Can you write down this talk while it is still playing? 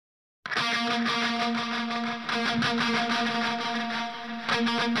Hey,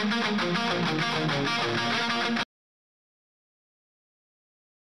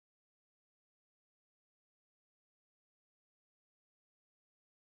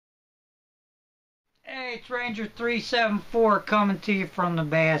 it's Ranger 374 coming to you from the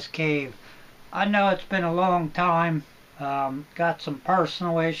Bass Cave. I know it's been a long time. Got some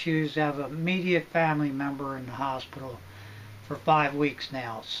personal issues. I have an immediate family member in the hospital for 5 weeks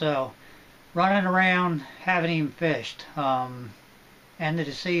now. So, running around, haven't even fished. End of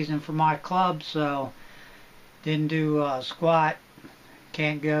the season for my club, so didn't do squat.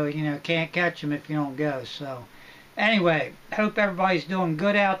 Can't go, can't catch them if you don't go. So, anyway, hope everybody's doing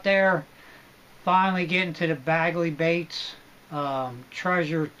good out there. Finally getting to the Bagley baits.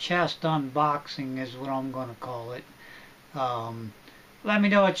 Treasure chest unboxing is what I'm going to call it. Let me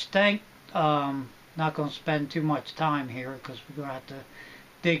know what you think. Not going to spend too much time here because we're going to have to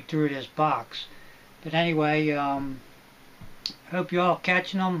dig through this box. But anyway, hope you all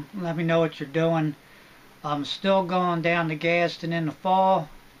catching them. Let me know what you're doing. I'm still going down to Gaston in the fall,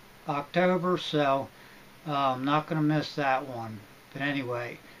 October, so I'm not going to miss that one. But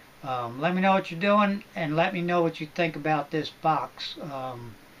anyway, let me know what you're doing, and let me know what you think about this box. Yeah,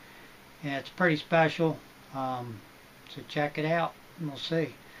 it's pretty special, so check it out, and we'll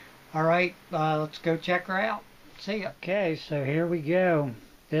see. Alright, let's go check her out. See ya. Okay, so here we go.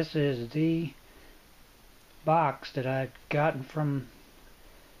 This is the box that I'd gotten from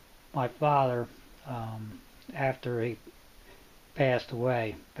my father after he passed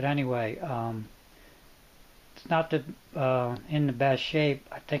away. But anyway, it's not in the best shape.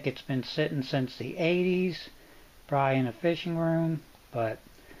 I think it's been sitting since the 80s, probably in a fishing room, but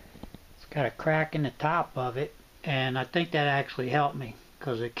it's got a crack in the top of it, and I think that actually helped me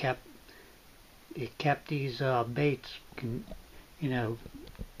because it kept these baits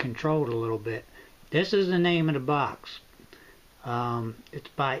controlled a little bit. This is the name of the box. It's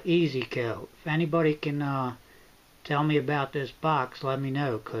by Easy Co. If anybody can tell me about this box, let me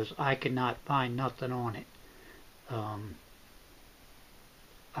know, because I could not find nothing on it. I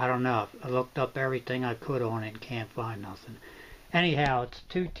don't know. I looked up everything I could on it and can't find nothing. Anyhow, it's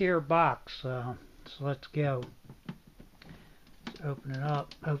a 2-tier box, so let's go. Let's open it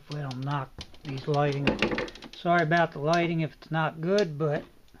up. Hopefully I don't knock these lighting. Sorry about the lighting if it's not good, but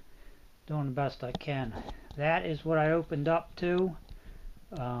doing the best I can. That is what I opened up to.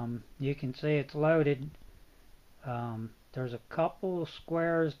 You can see it's loaded. There's a couple of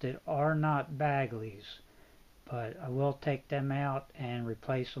squares that are not Bagleys, but I will take them out and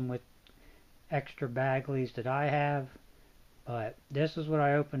replace them with extra Bagleys that I have. But this is what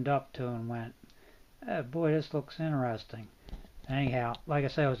I opened up to and went, oh boy, this looks interesting. Anyhow, like I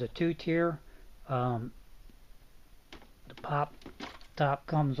said, it was a 2-tier. The top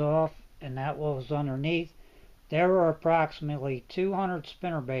comes off, and that was underneath. There were approximately 200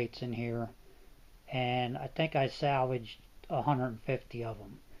 spinnerbaits in here, and I think I salvaged 150 of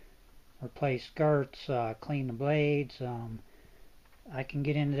them. Replace skirts, clean the blades. I can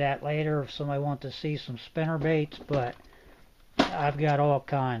get into that later if somebody wants to see some spinnerbaits, but I've got all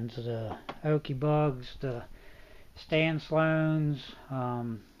kinds. The Okie Bugs, the Stan Sloans,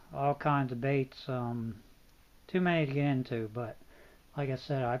 all kinds of baits. Too many to get into, but like I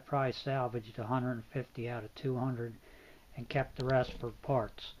said, I probably salvaged 150 out of 200 and kept the rest for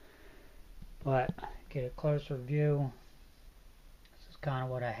parts. But get a closer view. This is kind of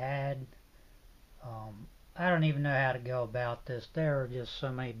what I had. I don't even know how to go about this. There are just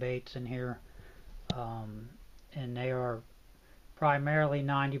so many baits in here, and they are primarily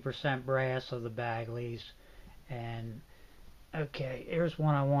 90% brass of the Bagleys. And okay, here's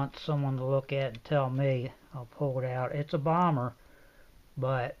one I want someone to look at and tell me. I'll pull it out. It's a bomber,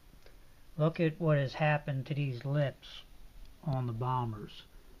 but look at what has happened to these lips on the bombers.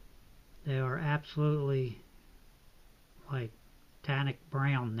 They are absolutely like tannic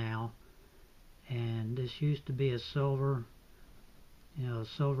brown now, and this used to be a silver,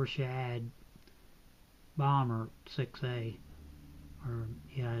 silver shad bomber 6A, or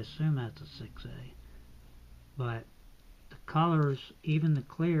yeah, I assume that's a 6A, but the colors, even the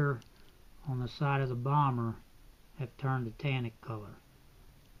clear on the side of the bomber, have turned a tannic color.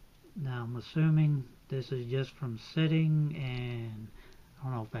 Now I'm assuming this is just from sitting, and I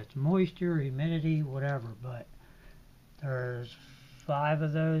don't know if that's moisture, humidity, whatever, but there's 5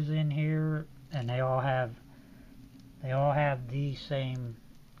 of those in here, and they all have the same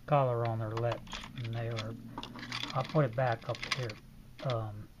color on their lips, and they are, I'll put it back up here,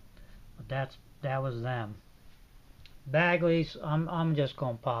 but that was them. Bagleys, I'm just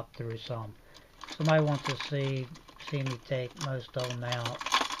gonna pop through some. Somebody wants to see me take most of them out,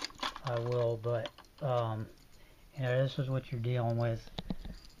 I will, this is what you're dealing with.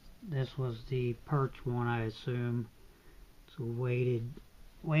 This was the perch one, I assume. It's a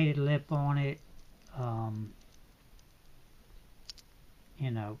weighted lip on it.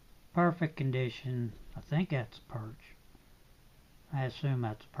 You know, perfect condition. I think that's perch. I assume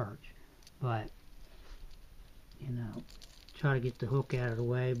that's perch. But, you know, try to get the hook out of the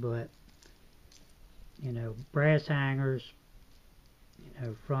way, but, you know, brass hangers, you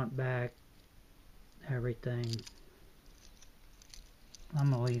know, front, back, everything.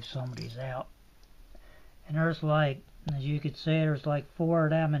 I'm gonna leave some of these out. And there's like, as you can see, there's like 4 of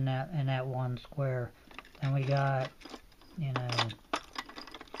them in that one square. And we got, you know,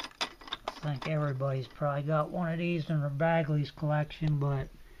 I think everybody's probably got one of these in their Bagley's collection, but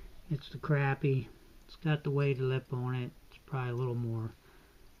it's the crappie. It's got the weighted lip on it. It's probably a little more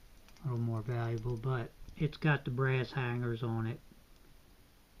valuable, but it's got the brass hangers on it.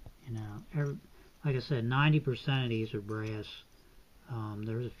 You know, like I said, 90% of these are brass.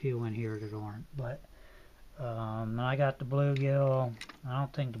 There's a few in here that aren't, but I got the bluegill. I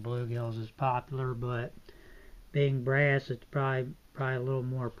don't think the bluegill is as popular, but being brass, it's probably a little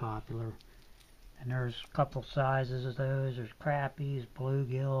more popular. And there's a couple sizes of those. There's crappies,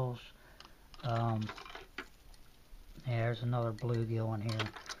 bluegills. Yeah, there's another bluegill in here.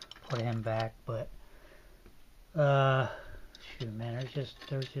 Put him back, but shoot, man,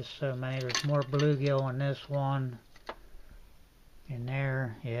 there's just so many. There's more bluegill in this one. In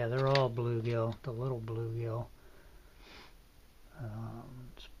there, yeah, they're all bluegill, the little bluegill.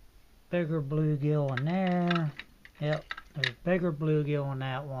 It's bigger bluegill in there. Yep, there's bigger bluegill in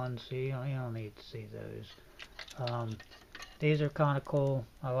that one, so you don't need to see those. These are kind of cool.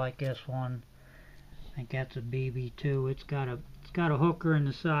 I like this one. I think that's a BB2. It's got a hooker in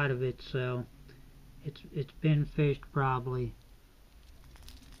the side of it, so it's been fished probably.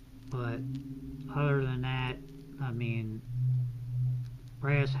 But other than that, I mean,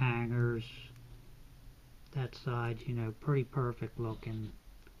 brass hangers, that side, you know, pretty perfect looking.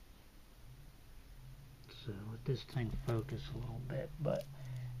 So let this thing focus a little bit, but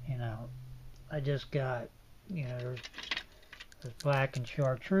you know, I just got, you know, there's black and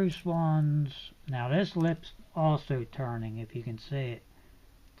chartreuse ones. Now this lip's also turning, if you can see it.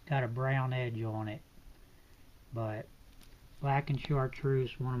 It's got a brown edge on it, but black and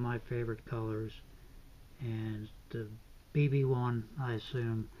chartreuse, one of my favorite colors, and the BB1, I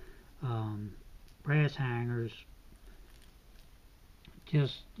assume. Brass hangers,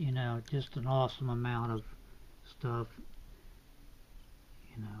 just, you know, just an awesome amount of stuff.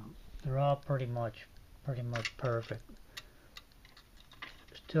 You know, they're all pretty much perfect.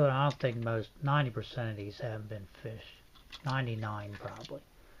 Still, I don't think 90% of these haven't been fished. 99 probably.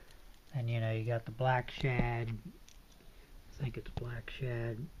 And you know, you got the black shad. I think it's black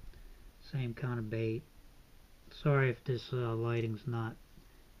shad. Same kind of bait. Sorry if this lighting's not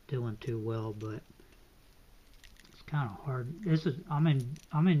doing too well, but it's kind of hard. I'm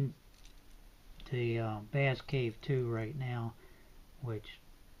in the Bass Cave 2 right now, which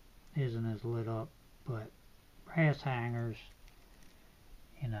isn't as lit up, but brass hangers,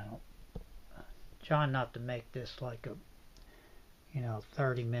 you know, trying not to make this like a, you know,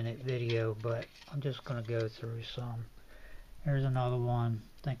 30-minute video, but I'm just gonna go through some. There's another one.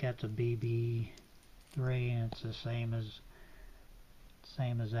 I think that's a BB3, and it's the same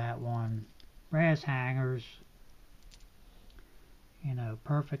as that one. Brass hangers, you know,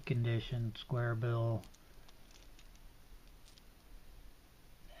 perfect condition, square bill.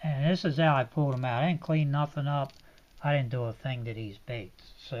 And this is how I pulled them out. I didn't clean nothing up. I didn't do a thing to these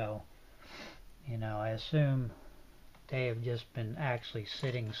baits. So, you know, I assume they have just been actually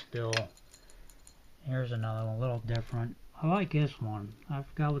sitting still. Here's another one, a little different. I like this one. I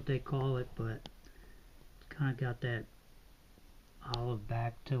forgot what they call it, but it's kind of got that olive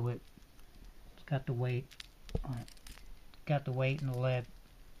back to it. It's got the weight on it. Got the weight in the lip.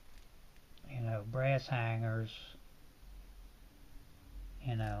 You know, brass hangers.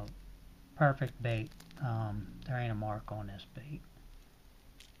 You know, perfect bait. There ain't a mark on this bait.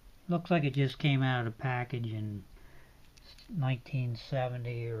 Looks like it just came out of the package in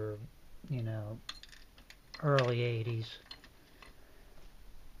 1970 or, you know, early 80s.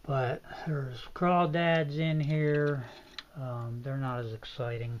 But there's crawdads in here. They're not as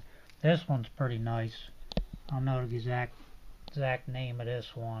exciting. This one's pretty nice. I don't know the exact name of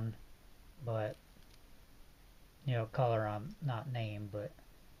this one, but you know, color I'm not named, but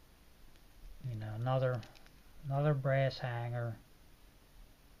you know, another brass hanger.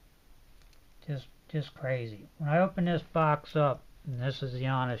 Just crazy. When I opened this box up, and this is the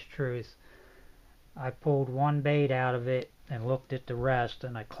honest truth, I pulled one bait out of it and looked at the rest,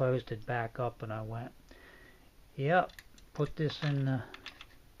 and I closed it back up, and I went, yep, put this in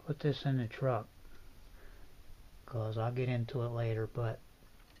the truck, cause I'll get into it later. But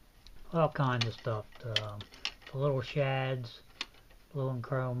all kinds of stuff. The little shads, blue and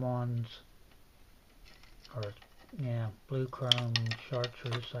chrome ones, or yeah, blue chrome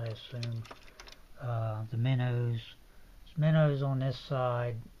chartreuse, I assume. The minnows. There's minnows on this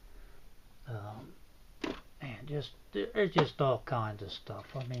side. And there's just all kinds of stuff.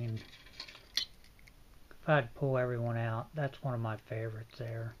 I mean, if I'd pull everyone out, that's one of my favorites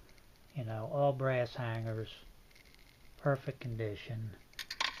there. You know, all brass hangers, perfect condition.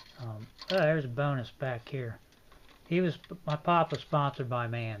 Oh, there's a bonus back here. My pop was sponsored by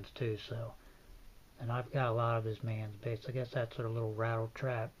Mann's too, so, and I've got a lot of his Mann's baits. I guess that's a little rattle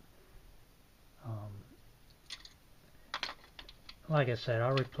trap. Like I said,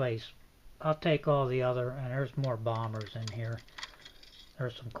 I'll take all the other, and there's more bombers in here.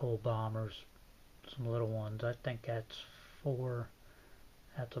 There's some cool bombers, some little ones. I think that's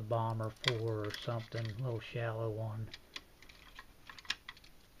a bomber 4 or something, little shallow one.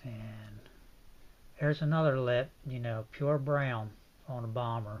 And there's another lip, you know, pure brown on a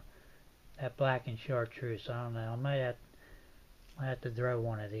bomber. That black and chartreuse, I don't know. I might have to throw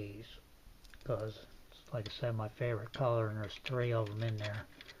one of these, because it's, like I said, my favorite color, and there's 3 of them in there.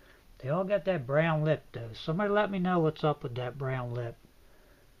 They all got that brown lip though. Somebody let me know what's up with that brown lip.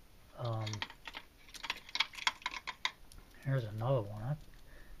 Here's another one. I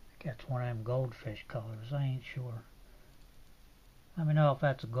think that's one of them goldfish colors. I ain't sure. Let me know if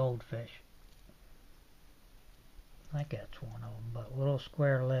that's a goldfish. I think that's one of them, but little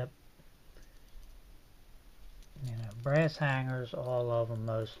square lip. You know, brass hangers, all of them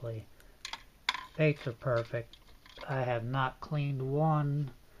mostly. Baits are perfect. I have not cleaned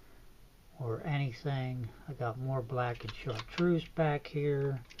one or anything. I got more black and chartreuse back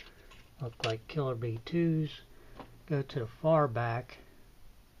here. Look like Killer B2s. Go to the far back,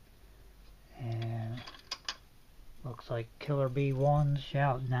 and looks like Killer B1s.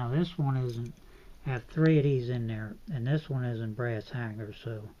 Shout. Now this one isn't. I have 3 of these in there, and this one isn't brass hangers,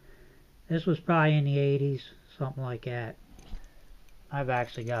 so this was probably in the 80s, something like that. I've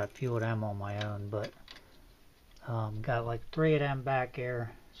actually got a few of them on my own, but got like 3 of them back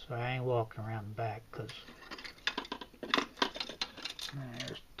there, so I ain't walking around the back, because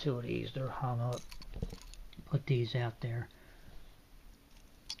there's 2 of these. They're hung up. Put these out there.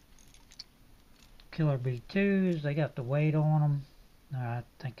 Killer B2s, they got the weight on them. I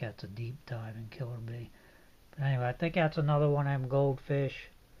think that's a deep dive in Killer B. But anyway, I think that's another one of them goldfish.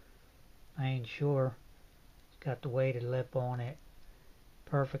 I ain't sure. It's got the weighted lip on it.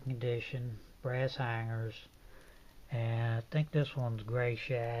 Perfect condition. Brass hangers. And I think this one's gray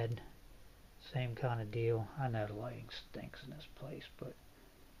shad. Same kind of deal. I know the lighting stinks in this place, but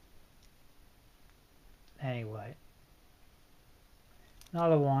anyway.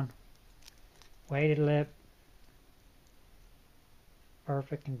 Another one. Weighted lip.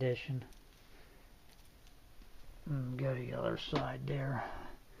 Perfect condition. Go to the other side there.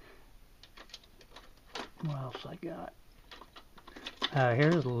 What else I got?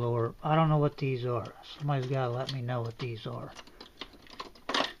 Here's the lure. I don't know what these are. Somebody's got to let me know what these are,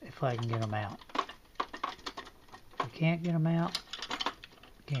 if I can get them out. I can't get them out.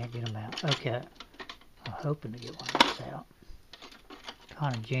 Can't get them out. Okay. I'm hoping to get one of these out.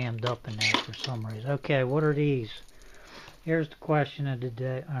 Kind of jammed up in there for some reason. Okay, what are these? Here's the question of the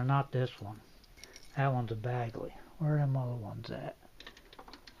day. Or not this one. That one's a Bagley. Where are them other ones at?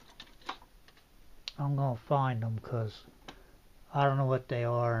 I'm going to find them, because I don't know what they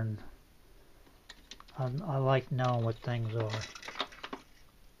are, and I like knowing what things are.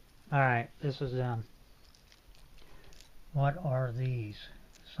 Alright, this is them. What are these?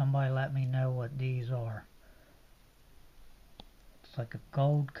 Somebody let me know what these are. It's like a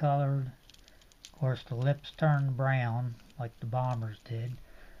gold colored. Of course, the lips turn brown, like the bombers did.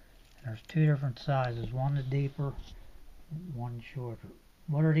 And there's 2 different sizes. One is deeper, one shorter.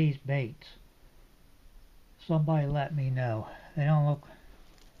 What are these baits? Somebody let me know. They don't look...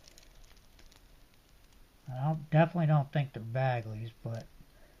 I definitely don't think they're Bagleys, but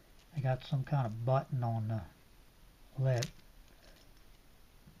they got some kind of button on the lip.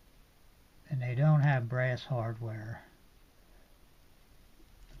 And they don't have brass hardware.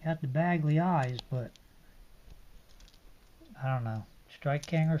 Got the Bagley eyes, but I don't know. Strike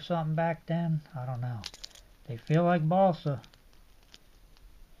King or something back then? I don't know. They feel like balsa.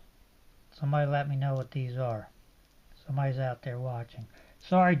 Somebody let me know what these are. Somebody's out there watching.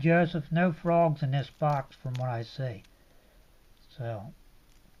 Sorry, Joseph, no frogs in this box from what I see. So,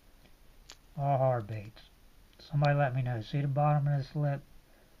 all hard baits. Somebody let me know. See the bottom of this lip?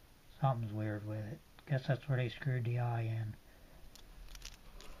 Something's weird with it. Guess that's where they screwed the eye in.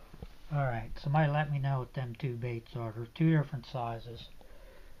 Alright, somebody let me know what them two baits are. They're two different sizes.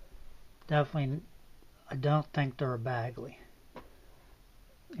 Definitely, I don't think they're a Bagley.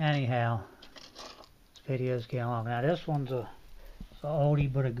 Anyhow, this video's getting long. Now this one's a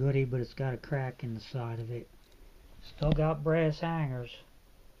oldie but a goodie, but it's got a crack in the side of it. Still got brass hangers.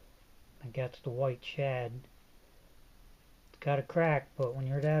 I guess the white shad. It's got a crack, but when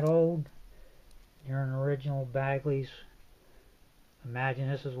you're that old, you're an original Bagley's. Imagine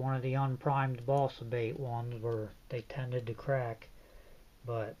this is one of the unprimed balsa bait ones where they tended to crack.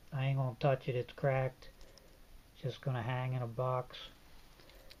 But I ain't gonna touch it, it's cracked. It's just gonna hang in a box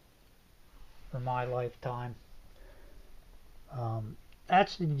for my lifetime.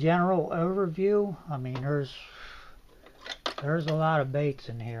 That's the general overview. I mean, there's a lot of baits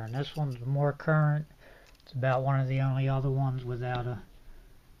in here, and this one's more current. It's about one of the only other ones without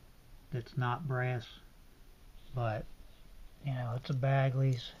that's not brass. But you know, it's a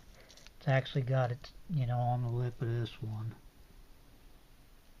Bagley's. It's actually got it, you know, on the lip of this one.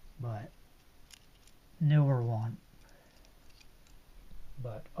 But newer one.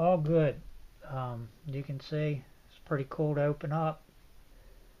 But all good. You can see it's pretty cool to open up.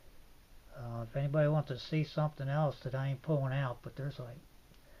 If anybody wants to see something else that I ain't pulling out, but there's like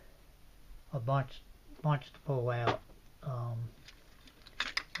a bunch to pull out.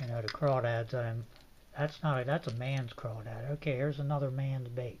 You know, the crawdads that's a man's crawdad. Okay, here's another man's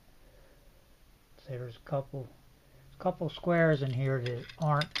bait. See, there's a couple squares in here that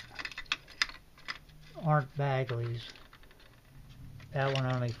aren't Bagley's. That one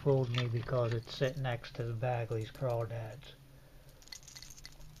only fooled me because it's sitting next to the Bagley's crawdads,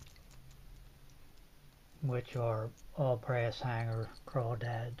 which are all brass hanger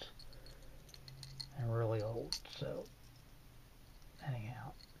crawdads and really old. So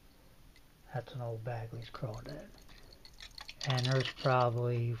anyhow, that's an old Bagley's crawdad. And there's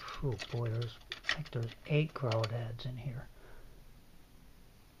probably, oh boy, I think there's 8 crawdads in here.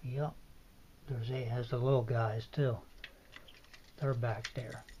 Yup, there's 8. Has the little guys too. They're back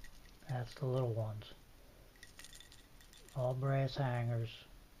there. That's the little ones. All brass hangers,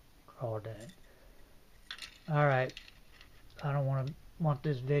 crawdad. Alright, I don't want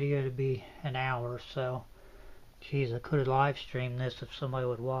this video to be an hour, so geez, I could have live streamed this if somebody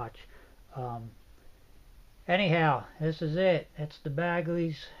would watch. Anyhow, this is it. It's the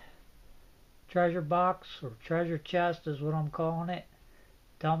Bagley's treasure box, or treasure chest is what I'm calling it.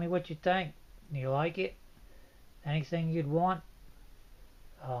 Tell me what you think. Do you like it? Anything you'd want?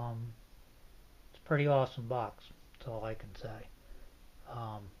 It's a pretty awesome box. That's all I can say.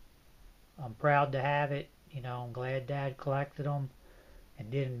 I'm proud to have it. You know, I'm glad Dad collected them and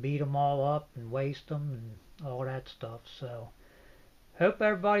didn't beat them all up and waste them and all that stuff. So, hope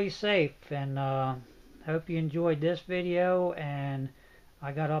everybody's safe, and hope you enjoyed this video. And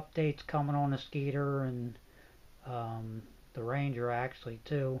I got updates coming on the Skeeter and the Ranger actually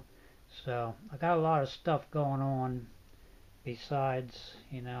too. So I got a lot of stuff going on besides,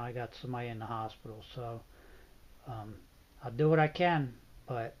 you know, I got somebody in the hospital. So I'll do what I can,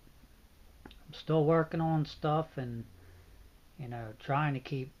 but I'm still working on stuff and, you know, trying to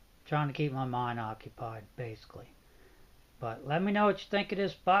keep my mind occupied basically. But let me know what you think of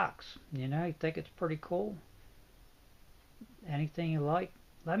this box. You know, you think it's pretty cool? Anything you like?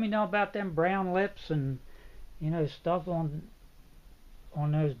 Let me know about them brown lips and, you know, stuff on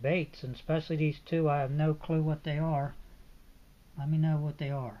those baits, and especially these two. I have no clue what they are. Let me know what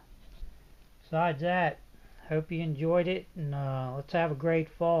they are. Besides that, hope you enjoyed it, and let's have a great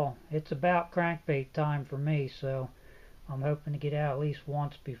fall. It's about crankbait time for me, so I'm hoping to get out at least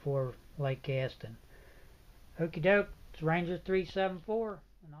once before lake casting. Okie doke, it's Ranger 374.